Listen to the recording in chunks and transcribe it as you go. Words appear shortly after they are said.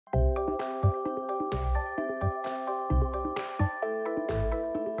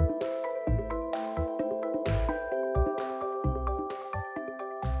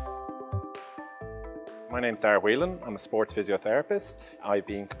name's Darragh Whelan. I'm a sports physiotherapist. I've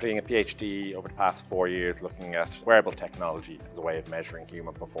been completing a PhD over the past 4 years looking at wearable technology as a way of measuring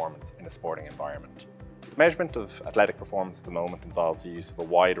human performance in a sporting environment. The measurement of athletic performance at the moment involves the use of a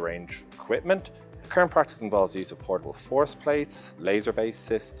wide range of equipment. Current practice involves the use of portable force plates, laser-based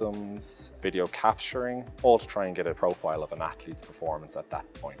systems, video capturing, all to try and get a profile of an athlete's performance at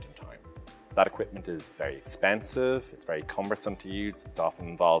that point in time. That equipment is very expensive, it's very cumbersome to use, it often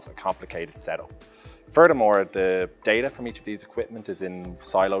involves a complicated setup. Furthermore, the data from each of these equipment is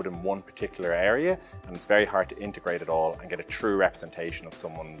siloed in one particular area, and it's very hard to integrate it all and get a true representation of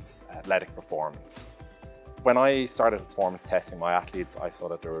someone's athletic performance. When I started performance testing my athletes, I saw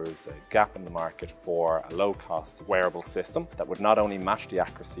that there was a gap in the market for a low-cost wearable system that would not only match the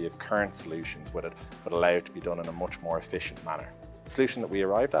accuracy of current solutions with it, but allow it to be done in a much more efficient manner. The solution that we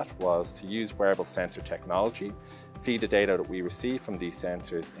arrived at was to use wearable sensor technology, feed the data that we receive from these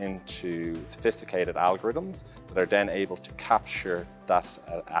sensors into sophisticated algorithms that are then able to capture that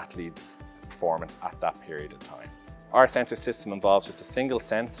athlete's performance at that period of time. Our sensor system involves just a single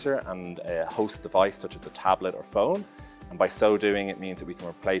sensor and a host device such as a tablet or phone, and by so doing it means that we can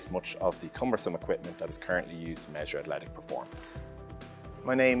replace much of the cumbersome equipment that is currently used to measure athletic performance.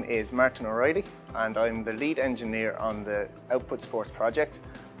 My name is Martin O'Reilly and I'm the lead engineer on the Output Sports project,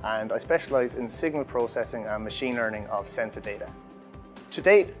 and I specialise in signal processing and machine learning of sensor data. To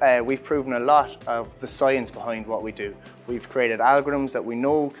date, we've proven a lot of the science behind what we do. We've created algorithms that we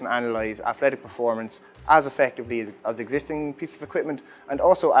know can analyse athletic performance as effectively as existing pieces of equipment, and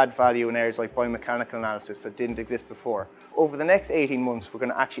also add value in areas like biomechanical analysis that didn't exist before. Over the next 18 months, we're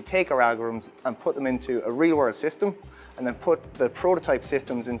going to actually take our algorithms and put them into a real-world system, and then put the prototype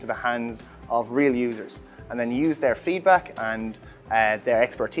systems into the hands of real users, and then use their feedback and their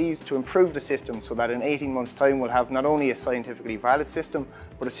expertise to improve the system so that in 18 months' time we'll have not only a scientifically valid system,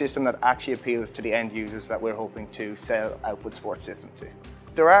 but a system that actually appeals to the end users that we're hoping to sell Output Sports system to.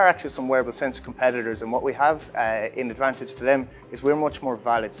 There are actually some wearable sensor competitors, and what we have in advantage to them is we're much more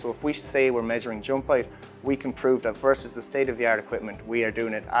valid. So if we say we're measuring jump height, we can prove that versus the state-of-the-art equipment, we are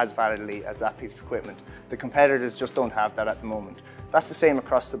doing it as validly as that piece of equipment. The competitors just don't have that at the moment. That's the same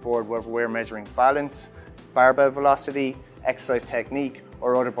across the board, whether we're measuring balance, barbell velocity, exercise technique,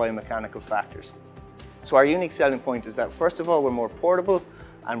 or other biomechanical factors. So our unique selling point is that first of all, we're more portable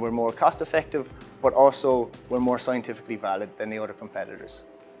and we're more cost effective, but also we're more scientifically valid than the other competitors.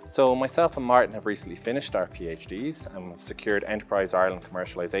 So myself and Martin have recently finished our PhDs and have secured Enterprise Ireland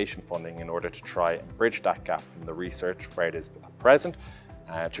commercialisation funding in order to try and bridge that gap from the research where it is at present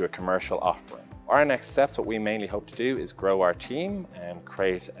to a commercial offering. Our next steps, what we mainly hope to do is grow our team and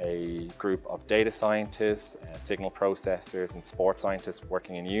create a group of data scientists, signal processors and sports scientists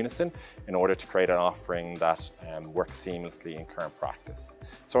working in unison in order to create an offering that works seamlessly in current practice.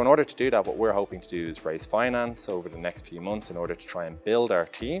 So in order to do that, what we're hoping to do is raise finance over the next few months in order to try and build our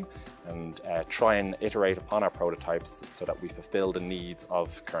team and try and iterate upon our prototypes so that we fulfill the needs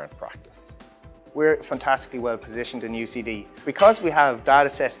of current practice. We're fantastically well positioned in UCD. Because we have data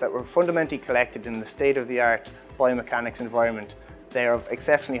sets that were fundamentally collected in the state-of-the-art biomechanics environment, they are of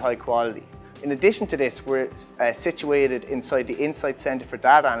exceptionally high quality. In addition to this, we're situated inside the Insight Centre for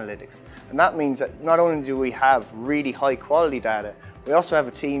Data Analytics, and that means that not only do we have really high quality data, we also have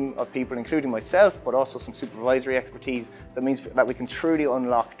a team of people, including myself, but also some supervisory expertise that means that we can truly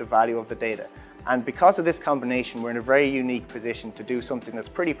unlock the value of the data. And because of this combination, we're in a very unique position to do something that's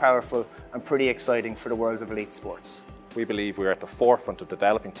pretty powerful and pretty exciting for the world of elite sports. We believe we're at the forefront of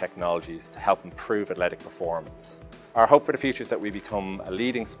developing technologies to help improve athletic performance. Our hope for the future is that we become a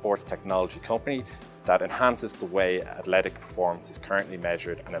leading sports technology company that enhances the way athletic performance is currently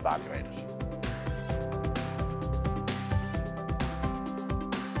measured and evaluated.